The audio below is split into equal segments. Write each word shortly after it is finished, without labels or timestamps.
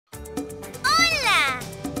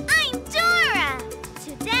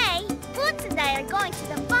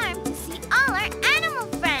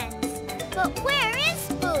But where is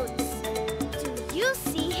Boots? Do you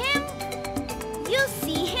see him? You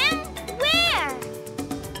see him? Where?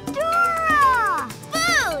 Dora!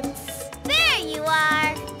 Boots! There you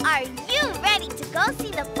are! Are you ready to go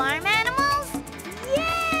see the farm animals?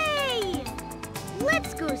 Yay!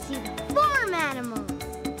 Let's go see the farm animals.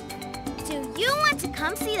 Do you want to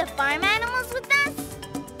come see the farm animals with us?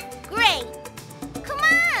 Great! Come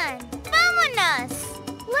on! Vámonos!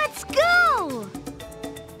 Let's go!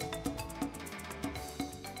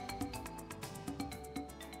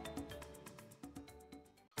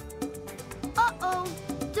 Uh-oh,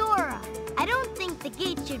 Dora, I don't think the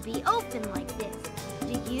gate should be open like this.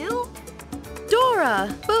 Do you?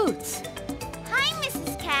 Dora, Boots. Hi,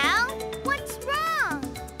 Mrs. Cow. What's wrong?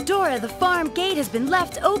 Dora, the farm gate has been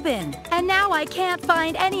left open, and now I can't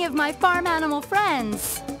find any of my farm animal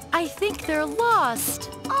friends. I think they're lost.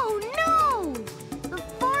 Oh, no! The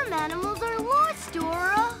farm animals are lost,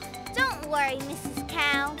 Dora. Don't worry, Mrs.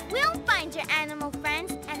 Cow. We'll find your animal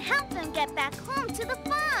friends and help them get back home to the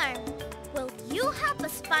farm. Will you help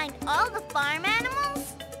us find all the farm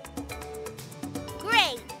animals?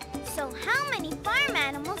 Great! So how many farm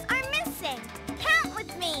animals are missing? Count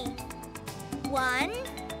with me. 1,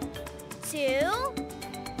 2,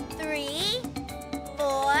 3,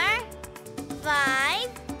 4, 5,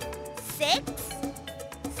 6,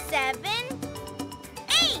 7,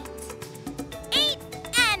 8. 8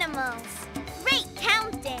 animals. Great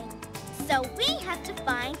counting. So we have to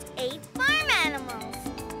find 8 farm animals.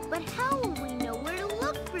 But how will we know where to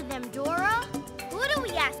look for them, Dora? Who do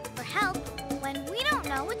we ask for help when we don't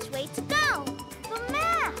know which way to go? The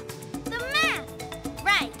map! The map!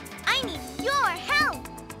 Right, I need your help.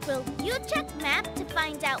 Will you check map to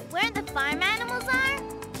find out where the farm animals are?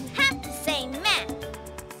 You have to say map.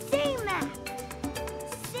 Say map.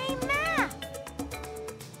 Say map.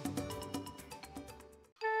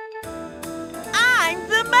 I'm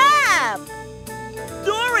the map!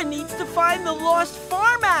 Dora needs to find the lost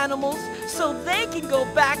farm animals so they can go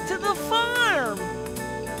back to the farm.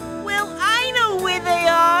 Well, I know where they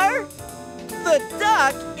are. The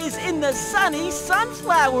duck is in the sunny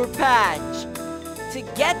sunflower patch. To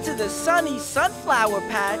get to the sunny sunflower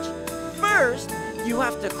patch, first you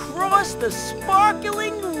have to cross the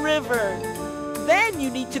sparkling river. Then you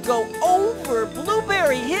need to go over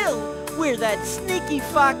Blueberry Hill where that sneaky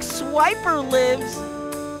fox Swiper lives.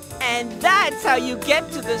 And that's how you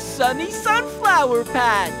get to the sunny sunflower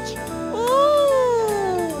patch.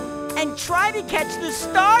 Ooh! And try to catch the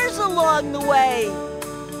stars along the way.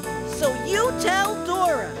 So you tell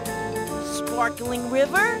Dora, Sparkling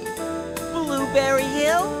River, Blueberry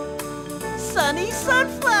Hill, sunny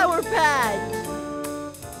sunflower patch.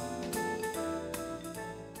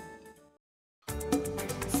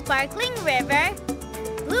 Sparkling River,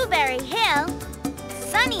 Blueberry Hill,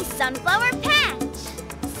 sunny sunflower patch.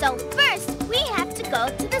 So first, we have to go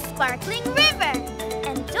to the Sparkling River.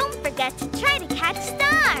 And don't forget to try to catch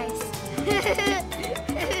stars.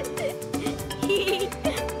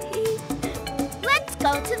 Let's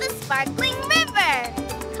go to the Sparkling River.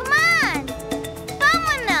 Come on.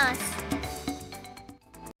 Vámonos.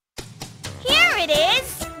 Here it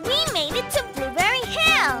is. We made it to Blueberry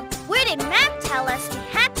Hill. Where did Map tell us we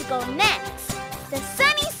had to go next? The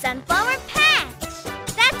sunny sunflower patch.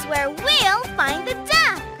 That's where we'll find the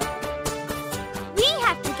duck. We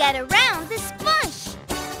have to get around this bush.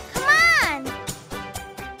 Come on.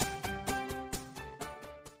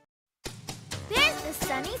 There's the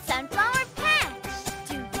sunny sunflower patch.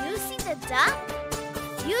 Do you see the duck?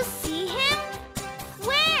 You see him?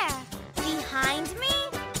 Where? Behind me?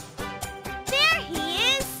 There he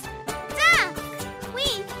is. Duck, we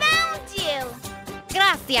found you.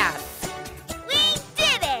 Gracias. We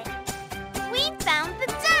did it. We found the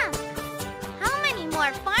duck. How many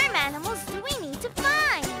more farm animals do we need to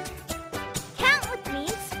find? Count with me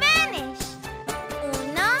in Spanish.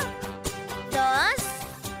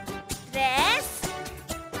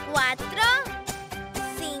 1, 2,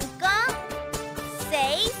 3, 4, 5,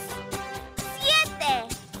 6, 7.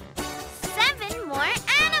 7 more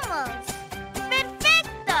animals.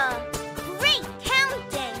 Perfecto. Great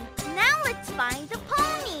counting. Now let's find the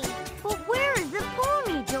pony. But where is the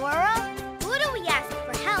pony, Dora? Who do we ask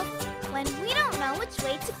for help when we don't know which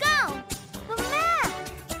way to go? The map.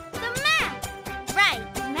 The map. Right.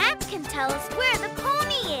 Map can tell us where the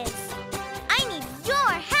pony is. I need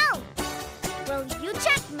your help. Will you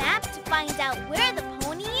check map to find out where the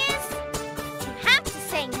pony is? You have to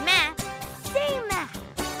say map. Say map.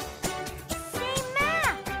 Say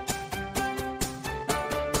map.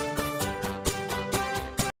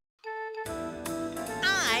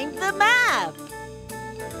 I'm the map.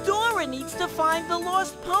 Dora needs to find the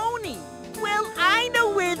lost pony. Well, I know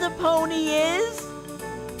where the pony is.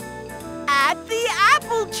 At the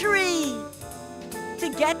apple tree. To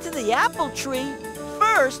get to the apple tree,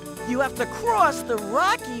 first you have to cross the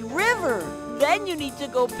rocky river. Then you need to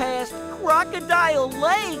go past Crocodile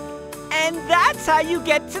Lake. And that's how you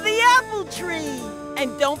get to the apple tree.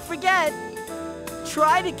 And don't forget,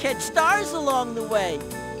 try to catch stars along the way.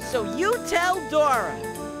 So you tell Dora.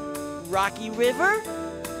 Rocky River,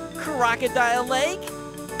 Crocodile Lake,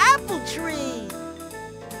 apple tree.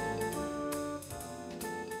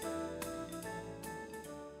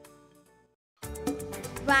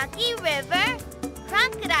 Rocky River,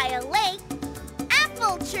 Crocodile Lake,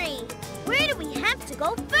 apple tree. Where do we have to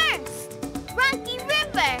go first? Rocky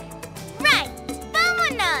River. Right,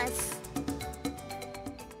 vámonos.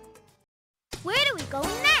 Where do we go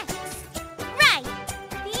next? Right,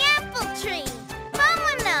 the apple tree.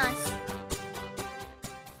 Vámonos.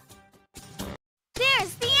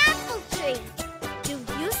 There's the apple tree. Do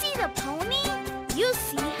you see the pony? You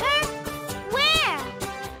see her? Where?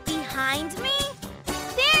 Behind me?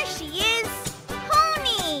 There she is.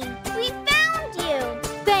 Pony, we found you.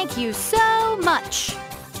 Thank you so much.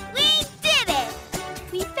 We did it.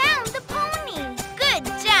 We found the pony. Good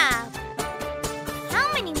job. How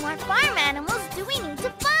many more farm animals do we need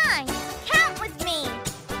to find? Count with me.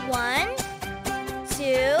 1,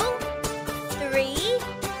 2, 3,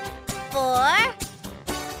 4,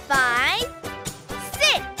 5,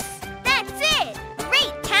 6. That's it.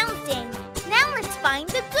 Great counting. Now let's find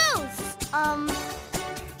the goose.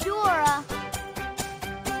 Dora,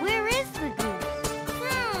 where is the goose?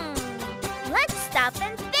 Let's stop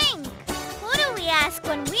and think. Who do we ask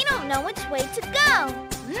when we don't know which way to go?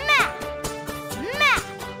 Map. Map.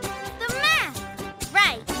 The map.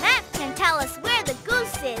 Right, map can tell us where the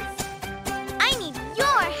goose is. I need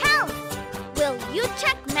your help. Will you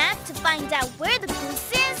check map to find out where the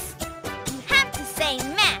goose is? You have to say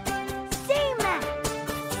map. Say map.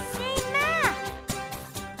 Say map.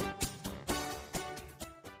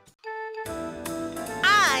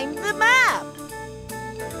 I'm the map.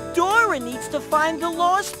 Dora needs to find the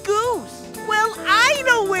lost goose. Well, I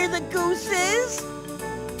know where the goose is.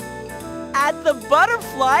 At the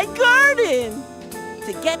butterfly garden.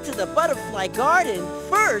 To get to the butterfly garden,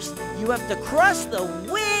 first you have to cross the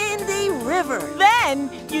windy river. Then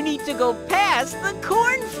you need to go past the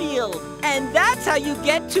cornfield. And that's how you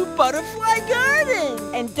get to Butterfly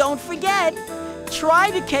Garden. And don't forget, try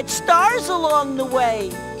to catch stars along the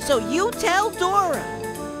way. So you tell Dora.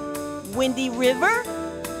 Windy River,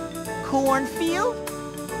 cornfield,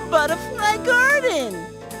 Butterfly Garden.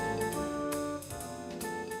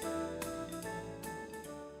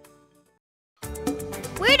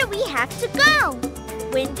 Where do we have to go?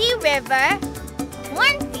 Windy River,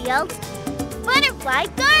 cornfield, Butterfly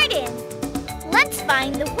Garden. Let's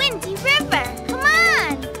find the Windy River. Come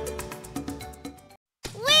on!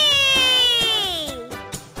 Whee!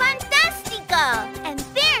 Fantastico! And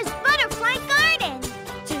there's Butterfly Garden.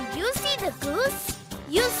 Do you see the goose?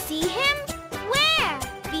 You see him? Where?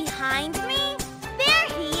 Behind me? There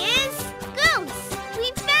he is. Goose,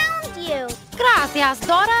 we found you. Gracias,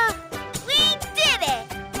 Dora. We did it!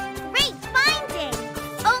 Great finding!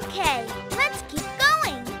 Okay, let's keep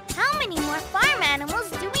going. How many more farm animals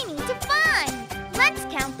do we need to find? Let's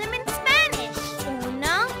count them in Spanish. 1,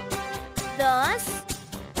 2,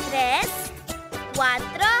 3, 4,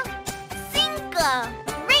 5.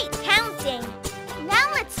 Great counting.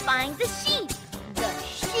 Now let's find the sheep. The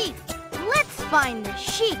sheep. Let's find the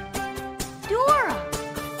sheep. Dora,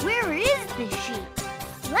 where is the sheep?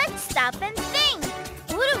 Let's stop and think.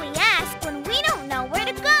 Who do we ask when we don't know where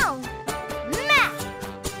to go? Map!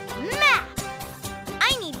 Map!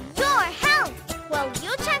 I need your help. Will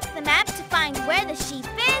you check the map to find where the sheep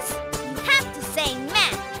is? You have to say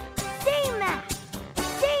map. Say map.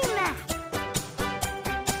 Say map.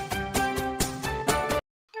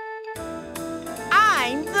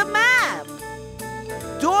 I'm the map.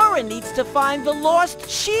 Dora needs to find the lost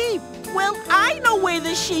sheep. Well, I know where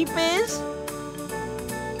the sheep is.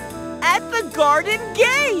 At the garden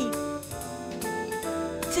gate.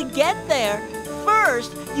 To get there,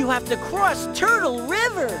 first you have to cross Turtle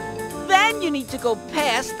River. Then you need to go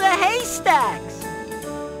past the haystacks.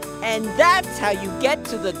 And that's how you get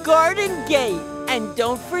to the garden gate. And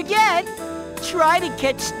don't forget, try to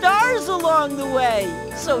catch stars along the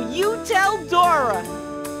way. So you tell Dora.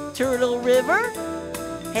 Turtle River,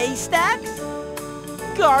 haystacks,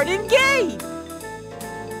 garden gate.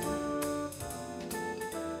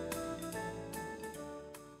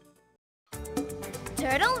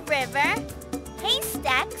 Turtle River,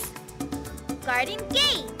 haystacks, garden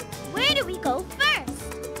gate. Where do we go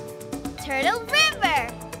first? Turtle River.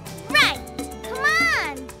 Right.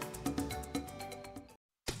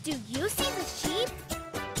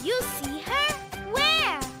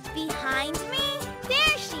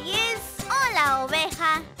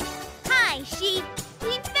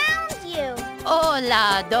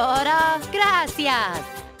 Hola, Dora. Gracias.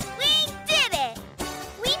 We did it!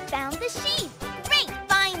 We found the sheep. Great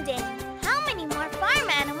finding. How many more farm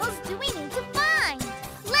animals do we need to find?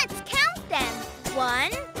 Let's count them.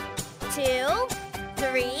 1, 2,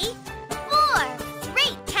 3, 4.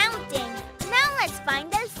 Great counting. Now let's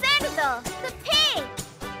find El Cerdo, the pig.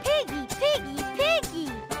 Piggy, piggy,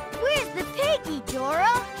 piggy. Where's the piggy,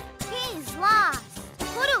 Dora? He's lost.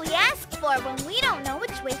 What do we ask for when we don't know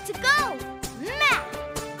which way to go? Map!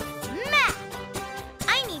 Map!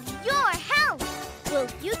 I need your help. Will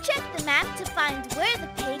you check the map to find where the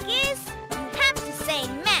pig is? You have to say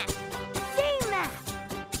map. Say map.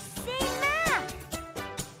 Say map.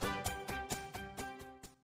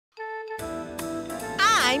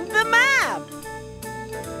 I'm the map!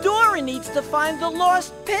 Dora needs to find the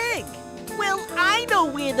lost pig. Well, I know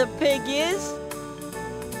where the pig is.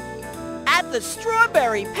 At the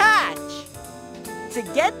strawberry patch. To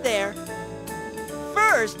get there,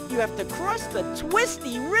 first you have to cross the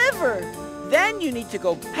twisty river. Then you need to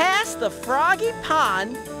go past the froggy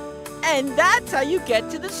pond, and that's how you get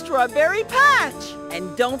to the strawberry patch.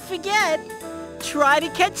 And don't forget, try to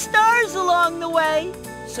catch stars along the way.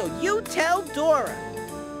 So you tell Dora,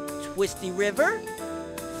 twisty river,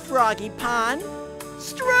 froggy pond,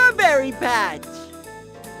 strawberry patch.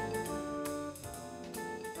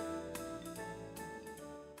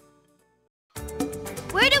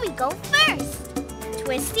 Where do we go first?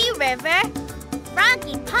 Twisty River,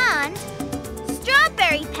 Froggy Pond,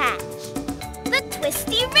 Strawberry Patch. The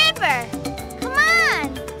Twisty River. Come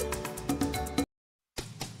on!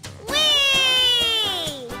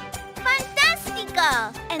 Whee!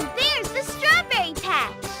 Fantastico! And there's the Strawberry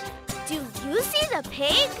Patch. Do you see the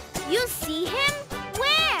pig? You see him?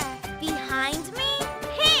 Where? Behind me?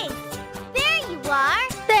 Pig! There you are!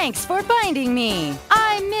 Thanks for finding me.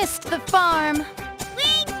 I missed the farm.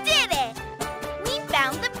 We did it! We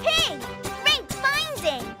found the pig! Great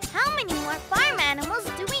finding! How many more farm animals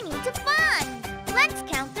do we need to find? Let's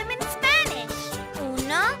count them in Spanish. 1,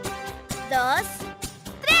 2,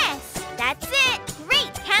 3. That's it!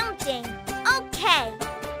 Great counting! Okay,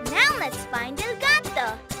 now let's find El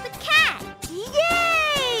Gato, the cat.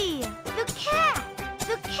 Yay! The cat!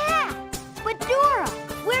 The cat! But Dora,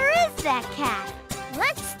 where is that cat?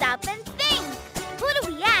 Let's stop and think. Who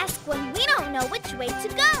do we ask when we don't know which way to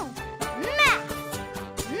go? Map!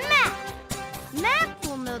 Map! Map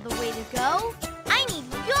will know the way to go. I need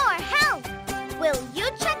your help. Will you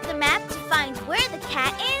check the map to find where the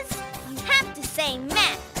cat is? You have to say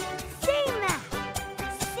map. Say map.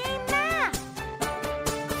 Say map.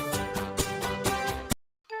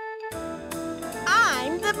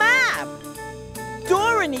 I'm the map!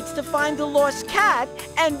 Dora needs to find the lost cat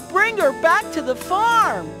and bring her back to the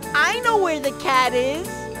farm. I know where the cat is.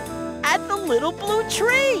 At the little blue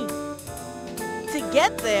tree. To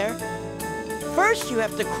get there, first you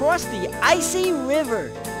have to cross the icy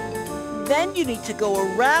river. Then you need to go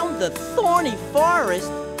around the thorny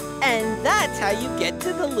forest, and that's how you get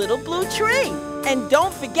to the little blue tree. And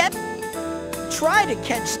don't forget, try to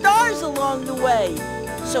catch stars along the way.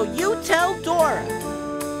 So you tell Dora,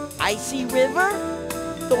 icy river,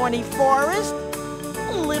 thorny forest,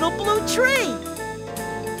 little blue tree.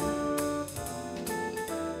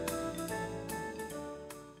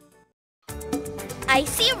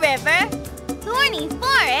 Icy river, thorny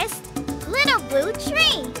forest, little blue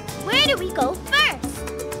tree. Where do we go first?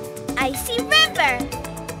 Icy river.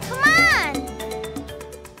 Come on!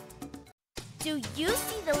 Do you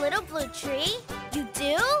see the little blue tree? You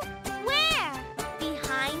do? Where?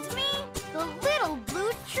 Behind me? The little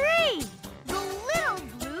blue tree. The little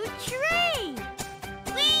blue tree.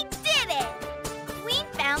 We did it! We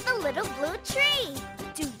found the little blue tree.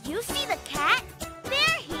 Do you see the cat?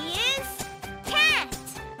 There he is. Cat!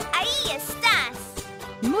 Ahí estás.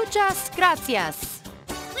 Muchas gracias.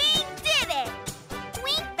 We did it!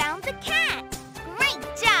 We found the cat. Great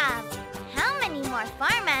job! How many more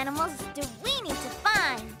farm animals do we need to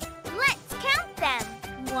find? Let's count them.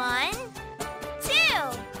 1,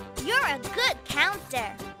 2. You're a good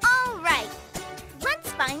counter. All right.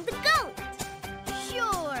 Let's find the goat.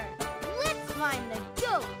 Sure. Let's find the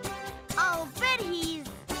goat. I'll bet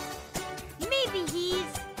maybe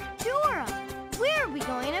he's Dora. Where are we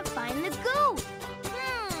going to find the goat?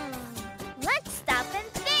 Let's stop and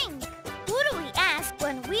think. Who do we ask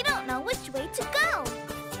when we don't know which way to go?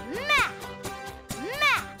 Map.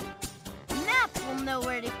 Map. Map will know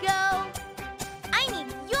where to go. I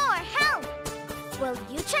need your help. Will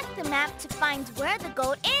you check the map to find where the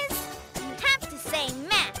goat is? You have to say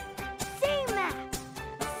map. Say map.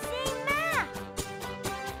 Say map.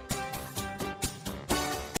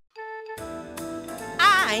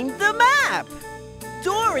 I'm the map!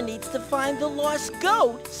 Dora needs to find the lost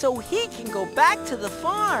goat so he can go back to the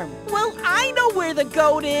farm. Well, I know where the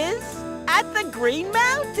goat is. At the Green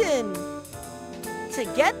Mountain. To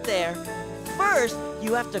get there, first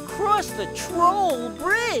you have to cross the Troll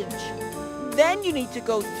Bridge. Then you need to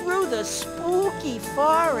go through the spooky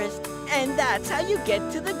forest, and that's how you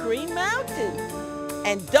get to the Green Mountain.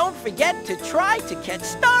 And don't forget to try to catch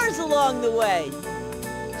stars along the way.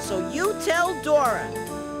 So you tell Dora,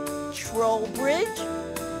 Troll Bridge,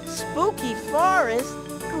 spooky forest,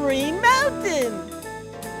 Green Mountain.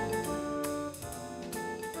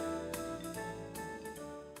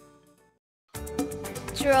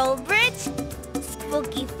 Troll Bridge,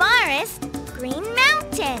 spooky forest, Green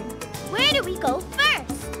Mountain. Where do we go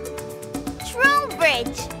first? Troll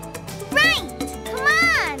Bridge. Right! Come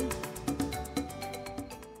on!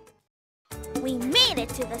 We made it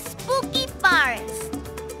to the spooky forest.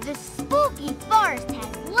 The spooky forest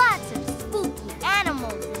has lots of spooky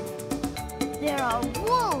animals in it. There are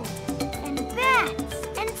wolves and bats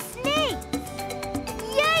and snakes.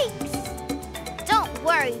 Yikes! Don't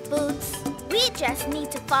worry, Boots. We just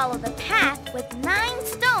need to follow the path with 9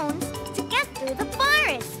 stones to get through the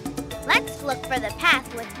forest. Let's look for the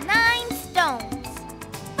path with 9 stones.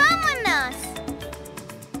 Vámonos!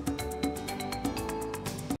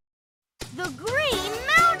 The Green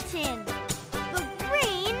Mountain! The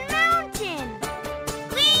Green Mountain!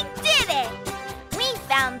 We did it! We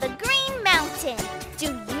found the Green Mountain. Do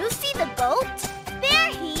you see the goat? There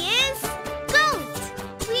he is! Goat!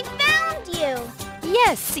 We found you!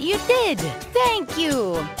 Yes, you did. Thank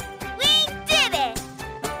you. We did it!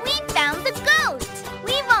 We found the goat!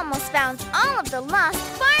 We've almost found all of the lost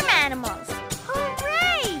farm animals.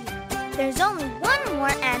 Hooray! There's only one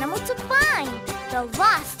more animal to find. The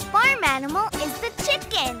lost farm animal is the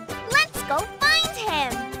chicken. Let's go find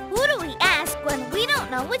him. Who do we ask when we don't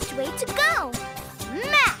know which way to go?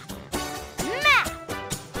 Map! Map!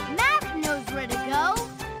 Map knows where to go.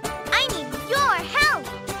 I need your help.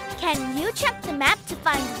 Can you check the map to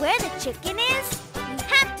find where the chicken is? You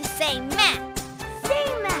have to say map. Say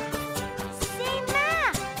map. Say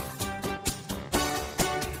map.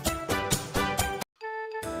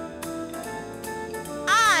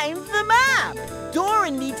 I'm the map.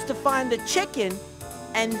 Dora needs to find the chicken,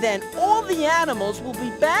 and then all the animals will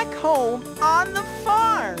be back home on the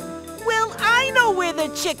farm. Well, I know where the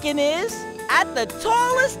chicken is. At the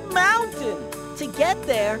tallest mountain. To get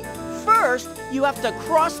there, first, you have to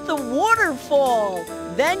cross the waterfall.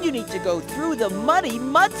 Then you need to go through the muddy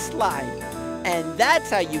mudslide. And that's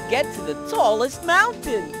how you get to the tallest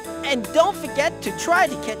mountain. And don't forget to try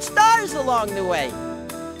to catch stars along the way.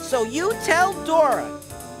 So you tell Dora,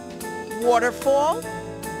 waterfall,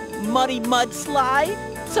 muddy mudslide,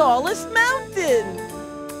 tallest mountain.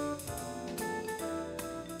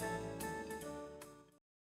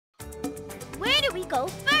 Where do we go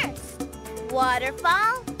first?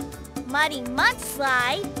 Waterfall, muddy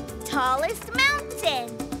mudslide, tallest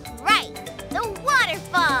mountain. Right, the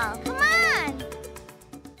waterfall. Come on.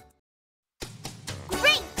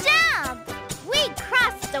 Great job. We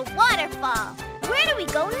crossed the waterfall. Where do we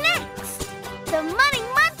go next? The muddy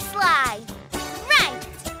mudslide. Right,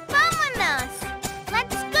 vámonos.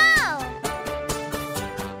 Let's go.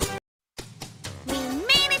 We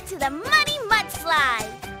made it to the muddy mudslide.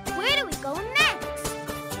 Where do we go next?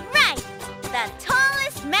 Right, the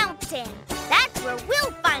tallest mountain. That's where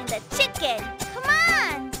we'll find the chicken. Come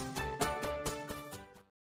on.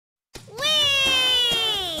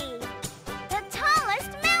 Whee! The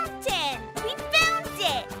tallest mountain. We found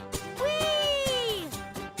it. Whee!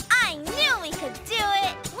 I knew we could do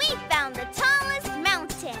it. We found the tallest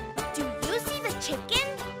mountain. Do you see the chicken?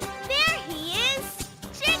 There he is.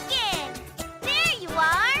 Chicken! There you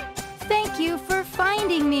are. Thank you for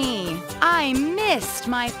finding me. I missed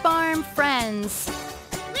my farm friends.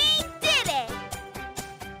 We did it!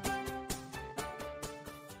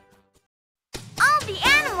 All the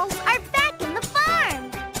animals are back in the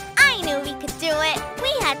farm. I knew we could do it.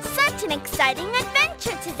 We had such an exciting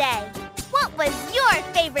adventure today. What was your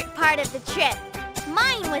favorite part of the trip?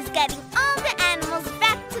 Mine was getting all the animals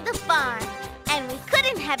back to the farm. And we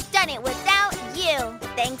couldn't have done it with